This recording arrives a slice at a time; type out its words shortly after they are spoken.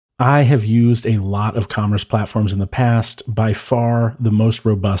I have used a lot of commerce platforms in the past. By far, the most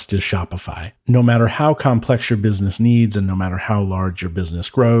robust is Shopify. No matter how complex your business needs and no matter how large your business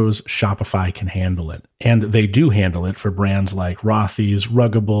grows, Shopify can handle it. And they do handle it for brands like Rothy's,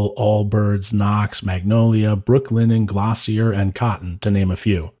 Ruggable, Allbirds, Knox, Magnolia, Brooklinen, Glossier, and Cotton, to name a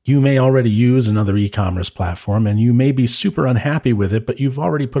few. You may already use another e-commerce platform and you may be super unhappy with it, but you've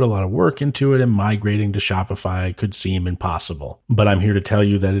already put a lot of work into it and migrating to Shopify could seem impossible. But I'm here to tell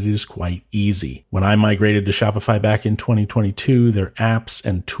you that it is quite easy. When I migrated to Shopify back in 2022, their apps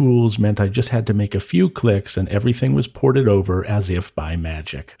and tools meant I just had to make a few clicks and everything was ported over as if by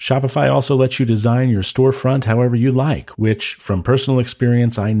magic. Shopify also lets you design your storefront however you like, which from personal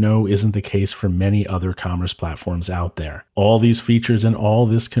experience I know isn't the case for many other commerce platforms out there. All these features and all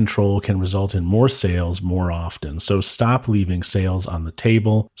this control can result in more sales more often. So stop leaving sales on the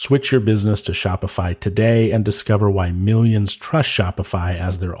table. Switch your business to Shopify today and discover why millions trust Shopify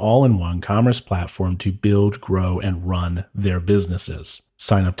as their all-in-one commerce platform to build, grow, and run their businesses.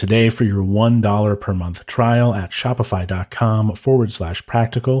 Sign up today for your $1 per month trial at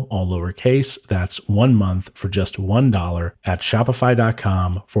shopify.com/practical, all lowercase. That's 1 month for just $1 at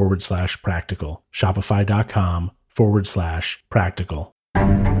shopify.com/practical. Shopify.com/practical.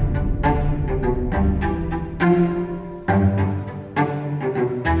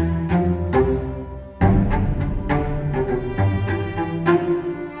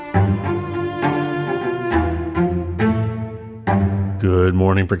 Good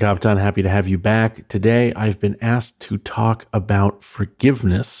morning, Prakapitan. Happy to have you back. Today, I've been asked to talk about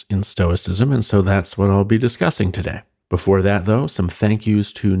forgiveness in Stoicism, and so that's what I'll be discussing today. Before that, though, some thank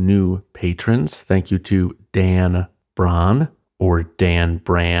yous to new patrons. Thank you to Dan Braun, or Dan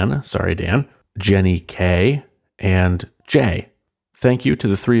Bran, sorry, Dan, Jenny K, and Jay. Thank you to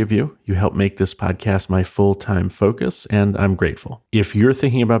the three of you. You help make this podcast my full-time focus, and I'm grateful. If you're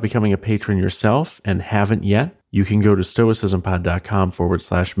thinking about becoming a patron yourself and haven't yet, you can go to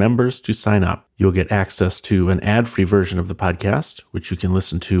stoicismpod.com/members to sign up. You'll get access to an ad-free version of the podcast, which you can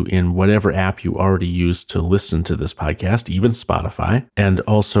listen to in whatever app you already use to listen to this podcast, even Spotify, and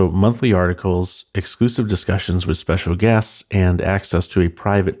also monthly articles, exclusive discussions with special guests, and access to a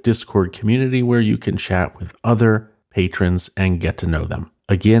private Discord community where you can chat with other patrons and get to know them.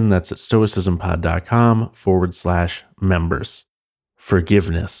 Again, that's at stoicismpod.com/members.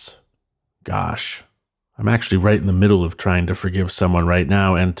 Forgiveness. Gosh. I'm actually right in the middle of trying to forgive someone right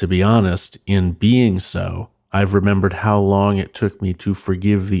now, and to be honest, in being so, I've remembered how long it took me to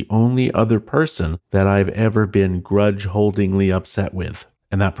forgive the only other person that I've ever been grudge-holdingly upset with,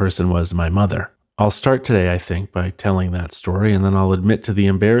 and that person was my mother. I'll start today, I think, by telling that story, and then I'll admit to the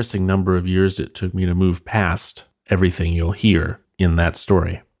embarrassing number of years it took me to move past everything you'll hear in that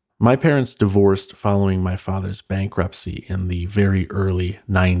story. My parents divorced following my father's bankruptcy in the very early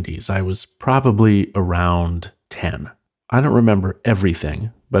 90s. I was probably around 10. I don't remember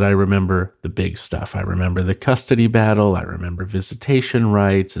everything, but I remember the big stuff. I remember the custody battle. I remember visitation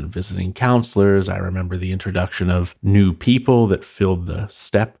rights and visiting counselors. I remember the introduction of new people that filled the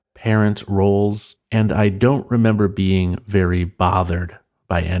step-parent roles. And I don't remember being very bothered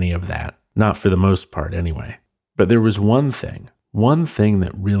by any of that. Not for the most part, anyway. But there was one thing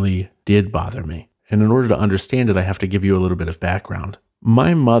that really did bother me. And in order to understand it, I have to give you a little bit of background.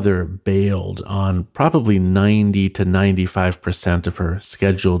 My mother bailed on probably 90 to 95% of her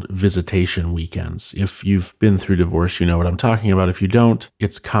scheduled visitation weekends. If you've been through divorce, you know what I'm talking about. If you don't,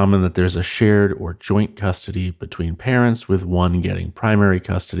 it's common that there's a shared or joint custody between parents, with one getting primary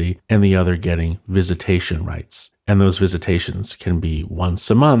custody and the other getting visitation rights. And those visitations can be once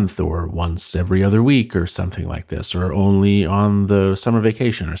a month or once every other week or something like this, or only on the summer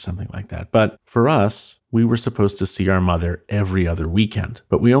vacation or something like that. But for us, we were supposed to see our mother every other weekend,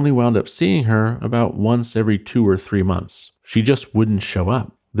 but we only wound up seeing her about once every 2 or 3 months. She just wouldn't show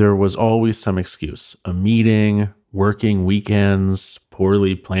up. There was always some excuse, a meeting, working weekends,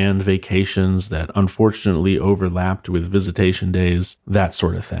 poorly planned vacations that unfortunately overlapped with visitation days, that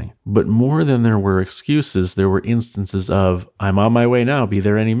sort of thing. But more than there were excuses, there were instances of, I'm on my way now, be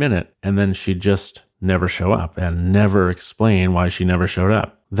there any minute, and then she'd just never show up and never explain why she never showed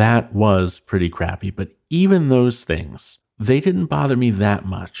up. That was pretty crappy, but even those things, they didn't bother me that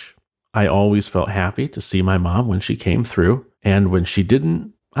much. I always felt happy to see my mom when she came through, and when she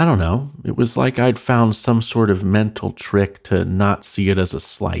didn't, I don't know, it was like I'd found some sort of mental trick to not see it as a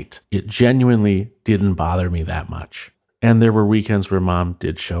slight. It genuinely didn't bother me that much. And there were weekends where mom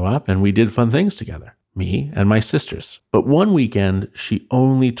did show up and we did fun things together, me and my sisters. But one weekend, she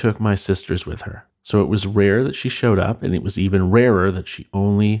only took my sisters with her. So it was rare that she showed up, and it was even rarer that she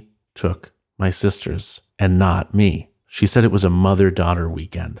only took my sisters and not me. She said it was a mother-daughter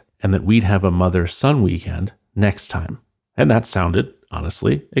weekend. and that we'd have a mother-son weekend next time. And that sounded,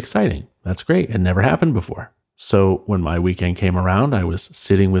 honestly, exciting. That's great. It never happened before. So when my weekend came around, I was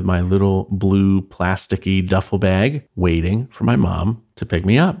sitting with my little blue plasticky duffel bag, waiting for my mom to pick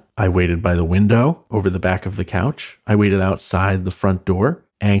me up. I waited by the window over the back of the couch. I waited outside the front door,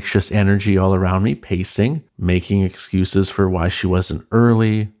 anxious energy all around me, pacing, making excuses for why she wasn't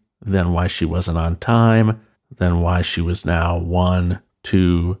early, then why she wasn't on time, then why she was now 1,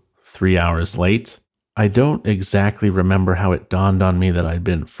 2, 3 hours late. I don't exactly remember how it dawned on me that I'd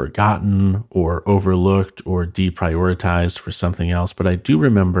been forgotten or overlooked or deprioritized for something else, but I do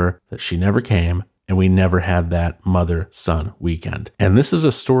remember that she never came and we never had that mother-son weekend. And this is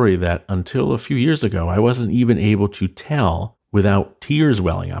a story that until a few years ago, I wasn't even able to tell without tears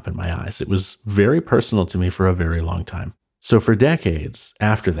welling up in my eyes. It was very personal to me for a very long time. So for decades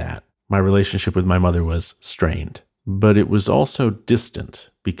after that, my relationship with my mother was strained. But it was also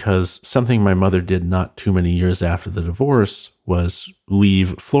distant because something my mother did not too many years after the divorce was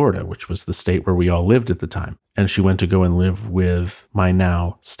leave Florida, which was the state where we all lived at the time. And she went to go and live with my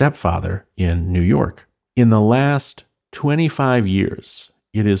now stepfather in New York. In the last 25 years,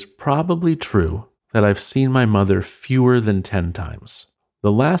 it is probably true that I've seen my mother fewer than 10 times.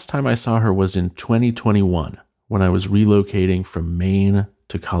 The last time I saw her was in 2021 when I was relocating from Maine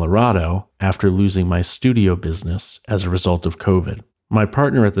to Colorado after losing my studio business as a result of COVID. My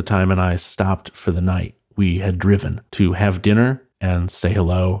partner at the time and I stopped for the night. We had driven to have dinner and say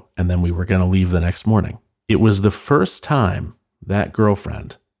hello, and then we were going to leave the next morning. It was the first time that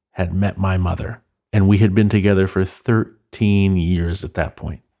girlfriend had met my mother, and we had been together for 13 years at that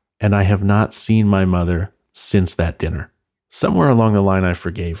point. And I have not seen my mother since that dinner. Somewhere along the line, I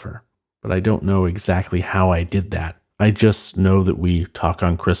forgave her, but I don't know exactly how I did that. I just know that we talk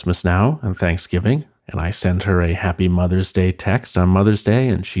on Christmas now and Thanksgiving, and I send her a happy Mother's Day text on Mother's Day,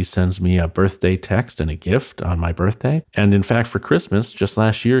 and she sends me a birthday text and a gift on my birthday. And in fact, for Christmas, just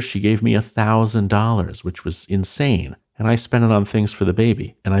last year, she gave me $1,000, which was insane. And I spent it on things for the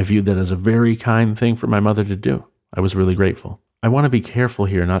baby, and I viewed that as a very kind thing for my mother to do. I was really grateful. I want to be careful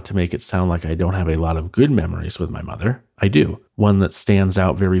here not to make it sound like I don't have a lot of good memories with my mother. I do. One that stands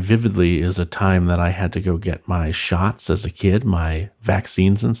out very vividly is a time that I had to go get my shots as a kid, my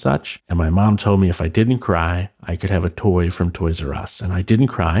vaccines and such. And my mom told me if I didn't cry, I could have a toy from Toys R Us. And I didn't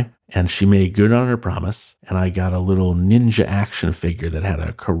cry. And she made good on her promise. And I got a little ninja action figure that had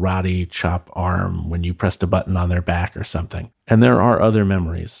a karate chop arm when you pressed a button on their back or something. And there are other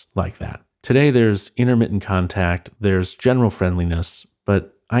memories like that. Today, there's intermittent contact, there's general friendliness,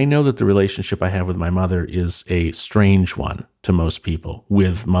 but I know that the relationship I have with my mother is a strange one to most people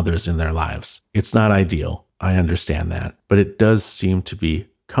with mothers in their lives. It's not ideal, I understand that, but it does seem to be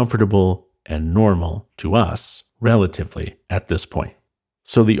comfortable and normal to us, relatively, at this point.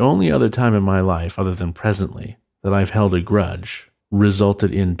 So the only other time in my life, other than presently, that I've held a grudge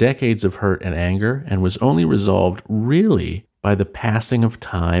resulted in decades of hurt and anger and was only resolved really by the passing of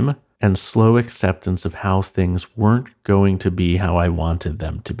time and slow acceptance of how things weren't going to be how I wanted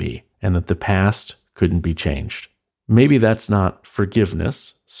them to be, and that the past couldn't be changed. Maybe that's not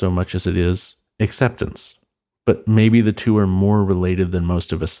forgiveness so much as it is acceptance, but maybe the two are more related than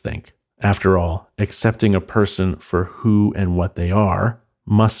most of us think. After all, accepting a person for who and what they are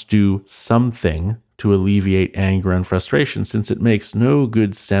must do something to alleviate anger and frustration, since it makes no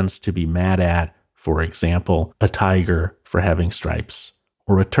good sense to be mad at, for example, a tiger for having stripes,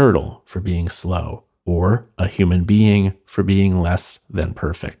 or a turtle for being slow, or a human being for being less than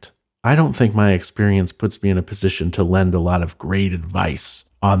perfect. I don't think my experience puts me in a position to lend a lot of great advice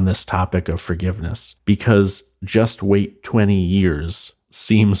on this topic of forgiveness, because just wait 20 years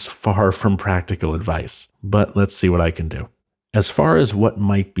seems far from practical advice. But let's see what I can do. As far as what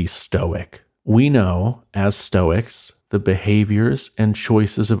might be stoic, we know, as Stoics, the behaviors and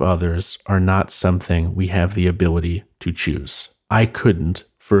choices of others are not something we have the ability to choose. I couldn't,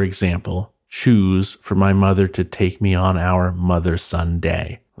 for example, choose for my mother to take me on our mother-son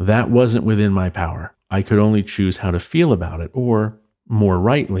day. That wasn't within my power. I could only choose how to feel about it, or, more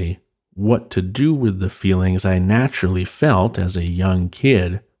rightly, what to do with the feelings I naturally felt as a young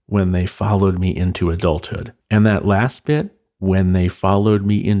kid when they followed me into adulthood. And that last bit, when they followed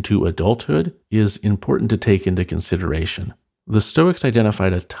me into adulthood, is important to take into consideration. The Stoics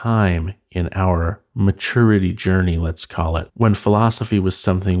identified a time in our maturity journey, let's call it, when philosophy was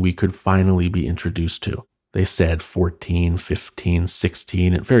something we could finally be introduced to. They said 14, 15,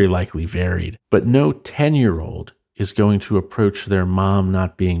 16, it very likely varied. But no 10-year-old is going to approach their mom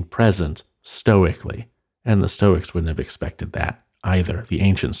not being present stoically. And the Stoics wouldn't have expected that either. The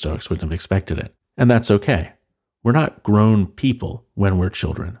ancient Stoics wouldn't have expected it. And that's okay. We're not grown people when we're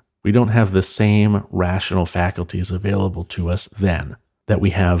children. We don't have the same rational faculties available to us then that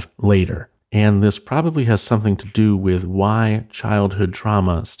we have later. And this probably has something to do with why childhood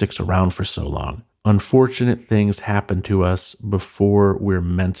trauma sticks around for so long. Unfortunate things happen to us before we're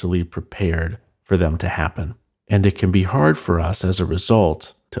mentally prepared for them to happen. And it can be hard for us as a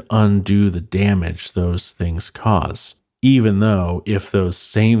result to undo the damage those things cause. Even though if those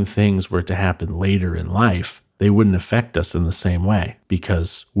same things were to happen later in life, they wouldn't affect us in the same way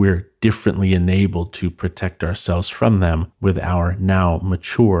because we're differently enabled to protect ourselves from them with our now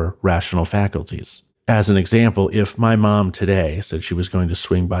mature rational faculties. As an example, if my mom today said she was going to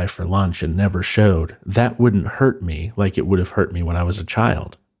swing by for lunch and never showed, that wouldn't hurt me like it would have hurt me when I was a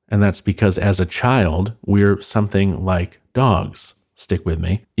child. And that's because as a child, we're something like dogs. Stick with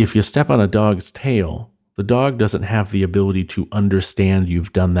me. If you step on a dog's tail, the dog doesn't have the ability to understand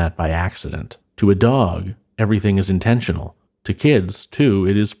you've done that by accident. To a dog, everything is intentional. To kids, too,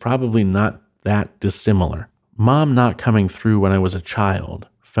 it is probably not that dissimilar. Mom not coming through when I was a child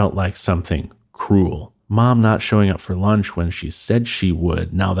felt like something cruel. Mom not showing up for lunch when she said she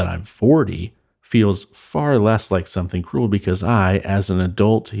would, now that I'm 40, feels far less like something cruel because I, as an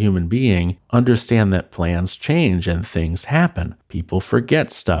adult human being, understand that plans change and things happen. People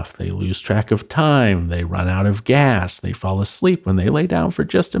forget stuff. They lose track of time. They run out of gas. They fall asleep when they lay down for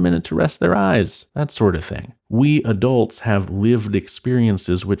just a minute to rest their eyes. That sort of thing. We adults have lived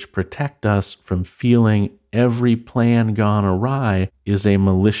experiences which protect us from feeling every plan gone awry is a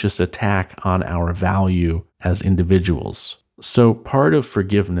malicious attack on our value as individuals. So part of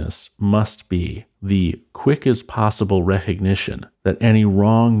forgiveness must be the quick as possible recognition that any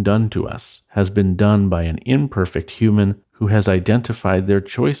wrong done to us has been done by an imperfect human who has identified their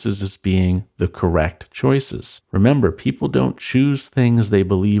choices as being the correct choices. Remember, people don't choose things they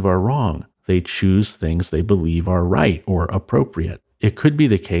believe are wrong. They choose things they believe are right or appropriate. It could be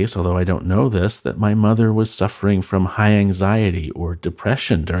the case, although I don't know this, that my mother was suffering from high anxiety or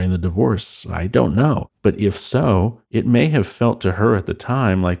depression during the divorce. I don't know. But if so, it may have felt to her at the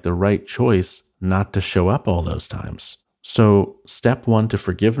time like the right choice not to show up all those times. So, step one to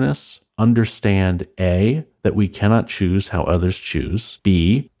forgiveness, understand A, that we cannot choose how others choose,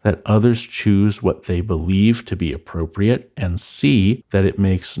 B, that others choose what they believe to be appropriate, and C, that it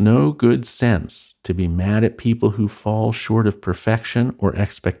makes no good sense to be mad at people who fall short of perfection or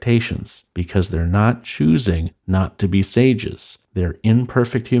expectations because they're not choosing not to be sages. They're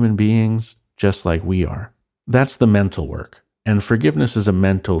imperfect human beings just like we are. That's the mental work. And forgiveness is a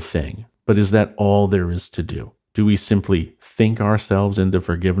mental thing. But is that all there is to do? Do we simply think ourselves into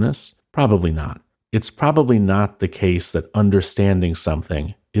forgiveness? Probably not. It's probably not the case that understanding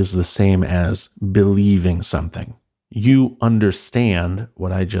something is the same as believing something. You understand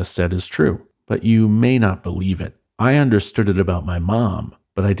what I just said is true, but you may not believe it. I understood it about my mom,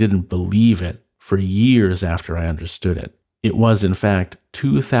 but I didn't believe it for years after I understood it. It was, in fact,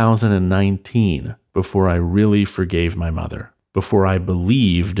 2019 before I really forgave my mother, before I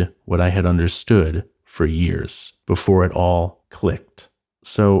believed what I had understood for years, before it all clicked.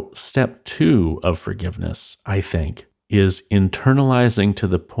 So step 2 of forgiveness, I think, is internalizing to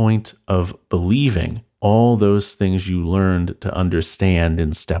the point of believing all those things you learned to understand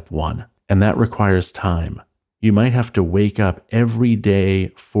in step 1. And that requires time. You might have to wake up every day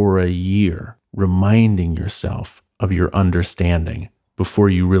for a year, reminding yourself of your understanding before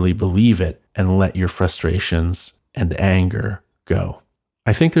you really believe it and let your frustrations and anger go.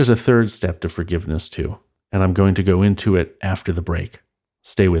 I think there's a third step to forgiveness too, and I'm going to go into it after the break.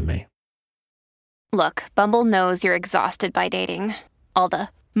 Stay with me. Look, Bumble knows you're exhausted by dating. All the,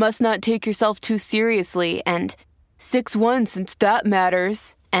 must not take yourself too seriously, and 6'1" since that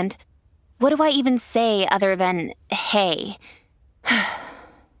matters, and what do I even say other than, hey?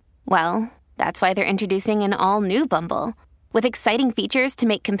 Well, that's why they're introducing an all-new Bumble, with exciting features to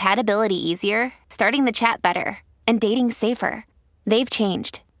make compatibility easier, starting the chat better, and dating safer. They've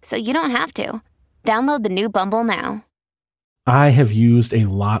changed, so you don't have to. Download the new Bumble now. I have used a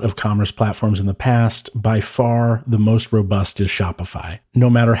lot of commerce platforms in the past. By far, the most robust is Shopify. No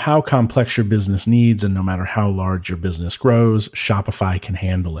matter how complex your business needs and no matter how large your business grows, Shopify can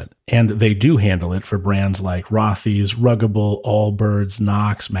handle it. And they do handle it for brands like Rothy's, Ruggable, Allbirds,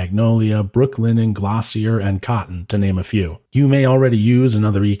 Knox, Magnolia, Brooklinen, Glossier, and Cotton, to name a few. You may already use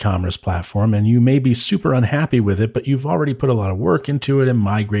another e-commerce platform and you may be super unhappy with it, but you've already put a lot of work into it and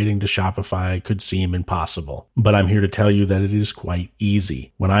migrating to Shopify could seem impossible. But I'm here to tell you that it it is quite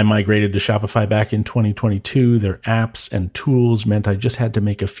easy. When I migrated to Shopify back in 2022, their apps and tools meant I just had to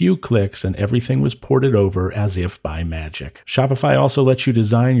make a few clicks and everything was ported over as if by magic. Shopify also lets you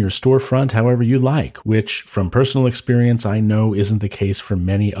design your storefront however you like, which from personal experience I know isn't the case for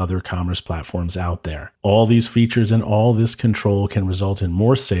many other commerce platforms out there. All these features and all this control can result in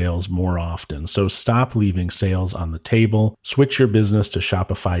more sales more often. So stop leaving sales on the table. Switch your business to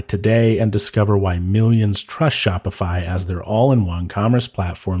Shopify today and discover why millions trust Shopify as their all-in-one commerce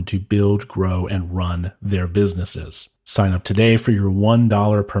platform to build, grow, and run their businesses. Sign up today for your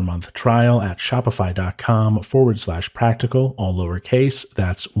 $1 per month trial at shopify.com/practical, all lowercase.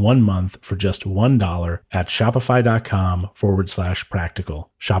 That's 1 month for just $1 at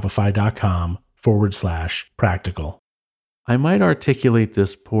shopify.com/practical. Shopify.com/practical. I might articulate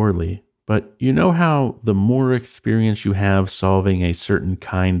this poorly, but you know how the more experience you have solving a certain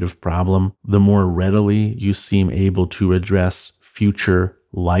kind of problem, the more readily you seem able to address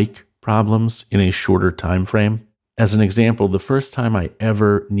future-like problems in a shorter time frame? As an example, the first time I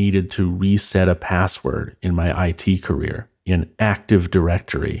ever needed to reset a password in my IT career in Active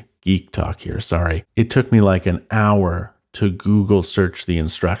Directory, geek talk here, sorry, it took me like an hour to Google search the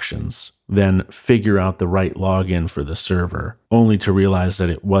instructions, then figure out the right login for the server, only to realize that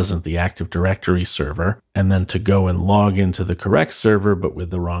it wasn't the Active Directory server, and then to go and log into the correct server but with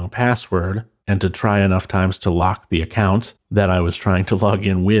the wrong password, and to try enough times to lock the account that I was trying to log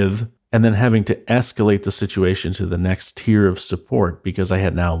in with, and then having to escalate the situation to the next tier of support because I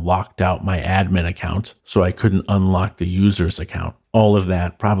had now locked out my admin account, so I couldn't unlock the user's account. All of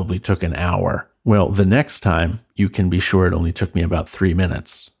that probably took an hour. Well, the next time, you can be sure it only took me about 3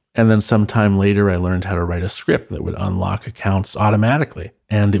 minutes. And then sometime later, I learned how to write a script that would unlock accounts automatically,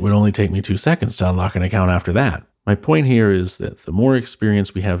 and it would only take me 2 seconds to unlock an account after that. My point here is that the more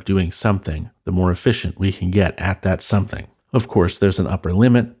experience we have doing something, the more efficient we can get at that something. Of course, there's an upper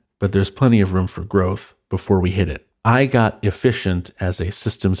limit, but there's plenty of room for growth before we hit it. I got efficient as a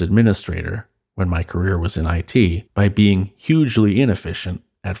systems administrator when my career was in IT by being hugely inefficient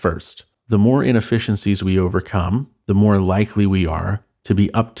at first. The more inefficiencies we overcome, the more likely we are to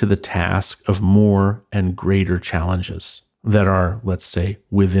be up to the task of more and greater challenges that are, let's say,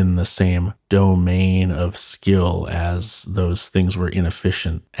 within the same domain of skill as those things we're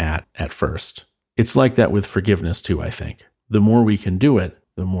inefficient at first. It's like that with forgiveness too, I think. The more we can do it,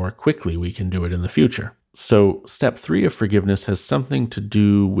 the more quickly we can do it in the future. So step 3 of forgiveness has something to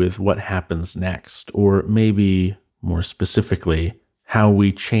do with what happens next, or maybe more specifically, how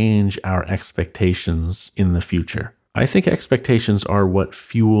we change our expectations in the future. I think expectations are what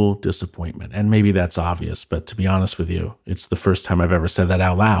fuel disappointment, and maybe that's obvious, but to be honest with you, it's the first time I've ever said that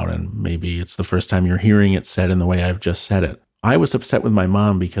out loud, and maybe it's the first time you're hearing it said in the way I've just said it. I was upset with my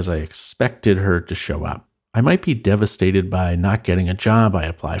mom because I expected her to show up. I might be devastated by not getting a job I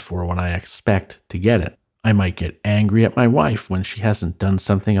apply for when I expect to get it. I might get angry at my wife when she hasn't done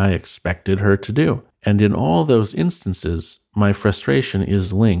something I expected her to do. And in all those instances, my frustration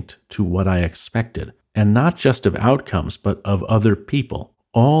is linked to what I expected, and not just of outcomes, but of other people.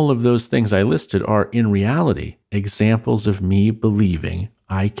 All of those things I listed are, in reality, examples of me believing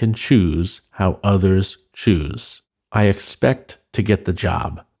I can choose how others choose. I expect to get the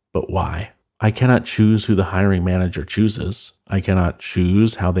job, but why? I cannot choose who the hiring manager chooses. I cannot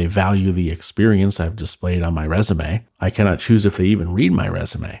choose how they value the experience I've displayed on my resume. I cannot choose if they even read my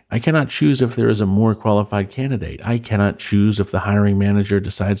resume. I cannot choose if there is a more qualified candidate. I cannot choose if the hiring manager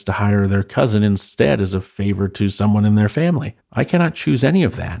decides to hire their cousin instead as a favor to someone in their family. I cannot choose any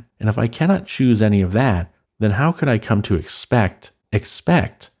of that. And if I cannot choose any of that, then how could I come to expect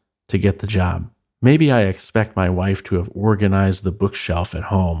to get the job? Maybe I expect my wife to have organized the bookshelf at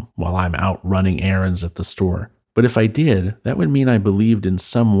home while I'm out running errands at the store. But if I did, that would mean I believed in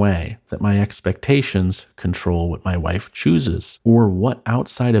some way that my expectations control what my wife chooses, or what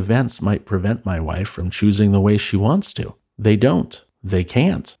outside events might prevent my wife from choosing the way she wants to. They don't. They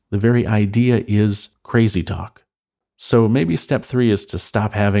can't. The very idea is crazy talk. So maybe step 3 is to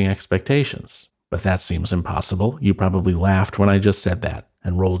stop having expectations. But that seems impossible. You probably laughed when I just said that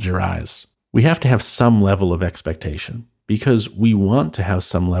and rolled your eyes. We have to have some level of expectation because we want to have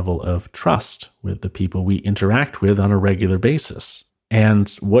some level of trust with the people we interact with on a regular basis. And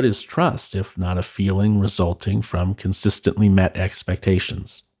what is trust if not a feeling resulting from consistently met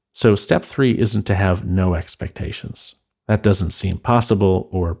expectations? So step 3 isn't to have no expectations. That doesn't seem possible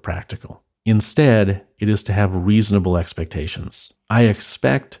or practical. Instead, it is to have reasonable expectations. I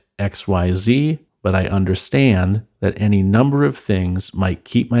expect XYZ, but I understand that any number of things might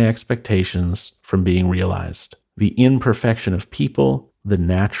keep my expectations from being realized. The imperfection of people, the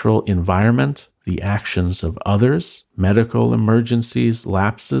natural environment, the actions of others, medical emergencies,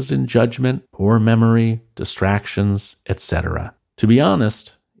 lapses in judgment, poor memory, distractions, etc. To be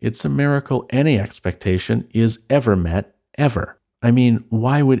honest, it's a miracle any expectation is ever met, ever. I mean,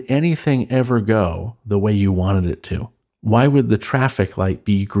 why would anything ever go the way you wanted it to? Why would the traffic light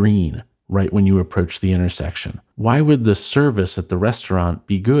be green right when you approach the intersection? Why would the service at the restaurant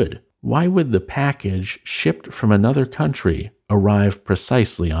be good? Why would the package shipped from another country arrive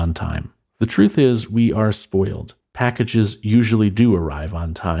precisely on time? The truth is, we are spoiled. Packages usually do arrive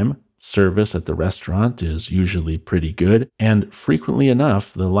on time. Service at the restaurant is usually pretty good. And frequently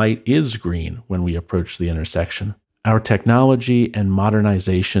enough, the light is green when we approach the intersection. Our technology and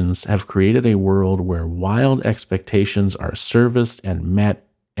modernizations have created a world where wild expectations are serviced and met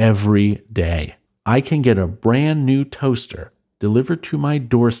every day. I can get a brand new toaster delivered to my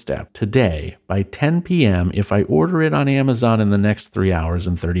doorstep today by 10 p.m. if I order it on Amazon in the next 3 hours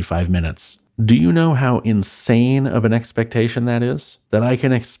and 35 minutes. Do you know how insane of an expectation that is? That I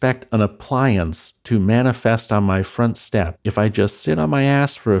can expect an appliance to manifest on my front step if I just sit on my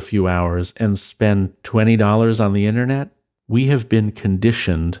ass for a few hours and spend $20 on the internet? We have been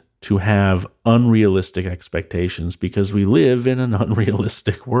conditioned to have unrealistic expectations because we live in an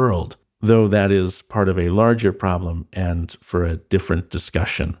unrealistic world, though that is part of a larger problem and for a different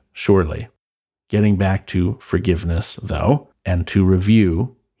discussion, surely. Getting back to forgiveness, though, and to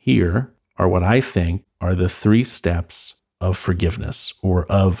review, here are what I think are the 3 steps of forgiveness or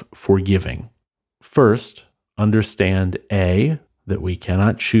of forgiving. First, understand A, that we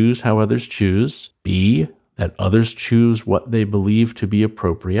cannot choose how others choose, B, that others choose what they believe to be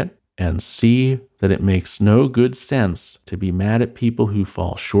appropriate, and C, that it makes no good sense to be mad at people who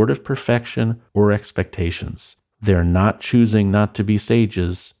fall short of perfection or expectations. They're not choosing not to be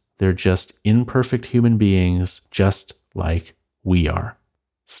sages, they're just imperfect human beings, just like we are.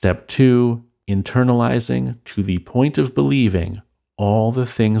 Step 2, internalizing to the point of believing all the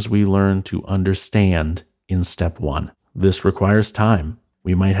things we learn to understand in step 1. This requires time.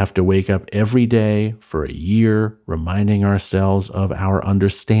 We might have to wake up every day for a year, reminding ourselves of our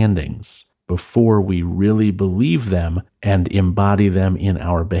understandings before we really believe them and embody them in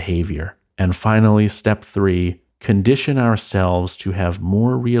our behavior. And finally, step 3, condition ourselves to have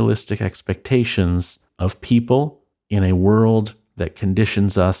more realistic expectations of people in a world that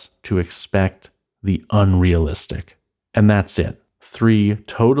conditions us to expect the unrealistic. And that's it. 3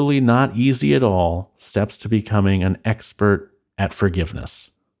 totally not easy at all steps to becoming an expert at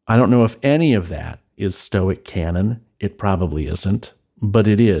forgiveness. I don't know if any of that is Stoic canon. It probably isn't, but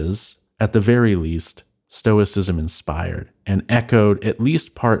it is, at the very least, Stoicism inspired and echoed at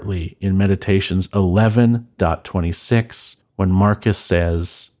least partly in Meditations 11.26 when Marcus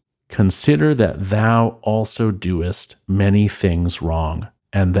says, "Consider that thou also doest many things wrong,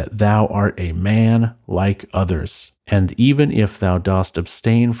 and that thou art a man like others. And even if thou dost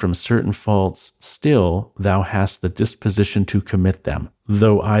abstain from certain faults, still thou hast the disposition to commit them,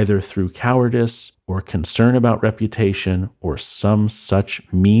 though either through cowardice or concern about reputation or some such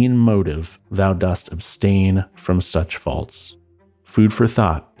mean motive, thou dost abstain from such faults." Food for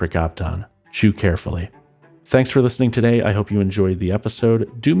thought, Prokopton. Chew carefully. Thanks for listening today. I hope you enjoyed the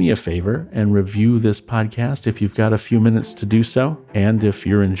episode. Do me a favor and review this podcast if you've got a few minutes to do so. And if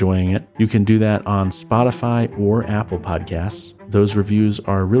you're enjoying it, you can do that on Spotify or Apple Podcasts. Those reviews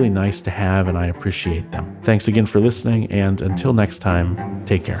are really nice to have, and I appreciate them. Thanks again for listening, and until next time,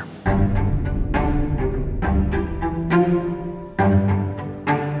 take care.